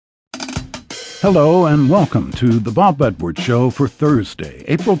Hello and welcome to the Bob Edwards Show for Thursday,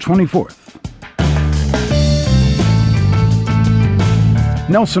 April 24th.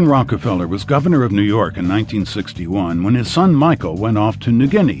 Nelson Rockefeller was governor of New York in 1961 when his son Michael went off to New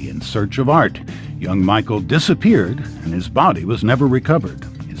Guinea in search of art. Young Michael disappeared and his body was never recovered.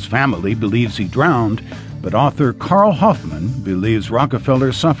 His family believes he drowned, but author Carl Hoffman believes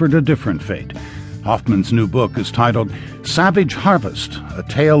Rockefeller suffered a different fate. Hoffman's new book is titled Savage Harvest, a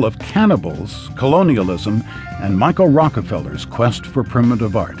tale of cannibals, colonialism, and Michael Rockefeller's quest for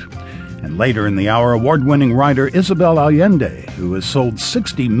primitive art. And later in the hour, award-winning writer Isabel Allende, who has sold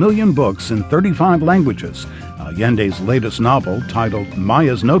 60 million books in 35 languages. Allende's latest novel, titled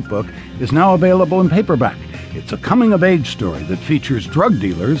Maya's Notebook, is now available in paperback. It's a coming-of-age story that features drug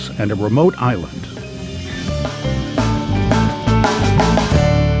dealers and a remote island.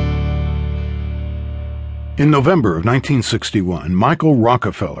 In November of 1961, Michael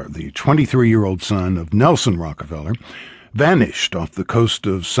Rockefeller, the 23-year-old son of Nelson Rockefeller, vanished off the coast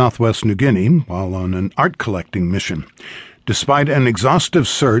of southwest New Guinea while on an art collecting mission. Despite an exhaustive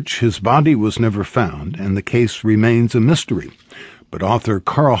search, his body was never found, and the case remains a mystery. But author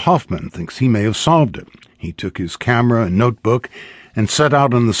Carl Hoffman thinks he may have solved it. He took his camera and notebook and set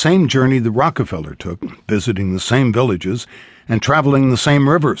out on the same journey the Rockefeller took, visiting the same villages and traveling the same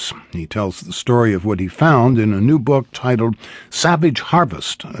rivers. He tells the story of what he found in a new book titled Savage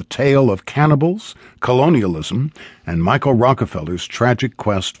Harvest, a tale of cannibals, colonialism, and Michael Rockefeller's tragic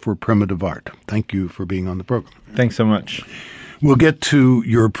quest for primitive art. Thank you for being on the program. Thanks so much. We'll get to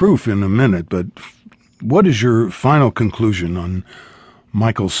your proof in a minute, but what is your final conclusion on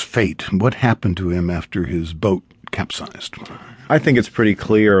Michael's fate? What happened to him after his boat capsized? I think it's pretty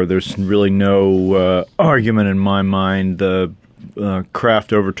clear. There's really no argument in my mind. The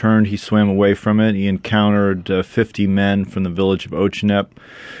craft overturned. He swam away from it. He encountered 50 men from the village of Ochinep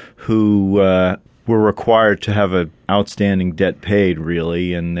who were required to have an outstanding debt paid,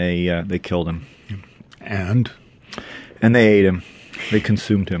 really, and they killed him. And they ate him. They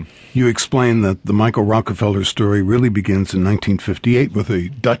consumed him. You explain that the Michael Rockefeller story really begins in 1958 with a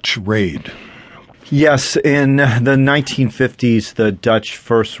Dutch raid. Yes, in the 1950s, the Dutch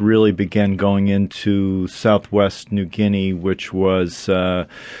first really began going into southwest New Guinea, which was the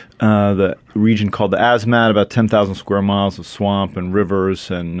region called the Asmat, about 10,000 square miles of swamp and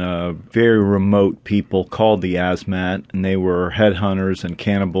rivers, and very remote people called the Asmat, and they were headhunters and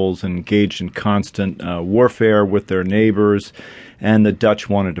cannibals and engaged in constant warfare with their neighbors. And the Dutch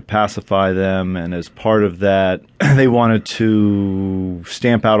wanted to pacify them, and as part of that, they wanted to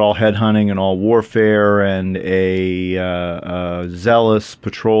stamp out all headhunting and all warfare, and a zealous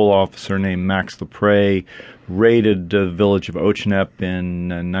patrol officer named Max Lepre raided the village of Ochinep in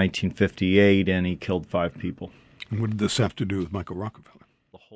 1958, and he killed 5 people. And what did this have to do with Michael Rockefeller?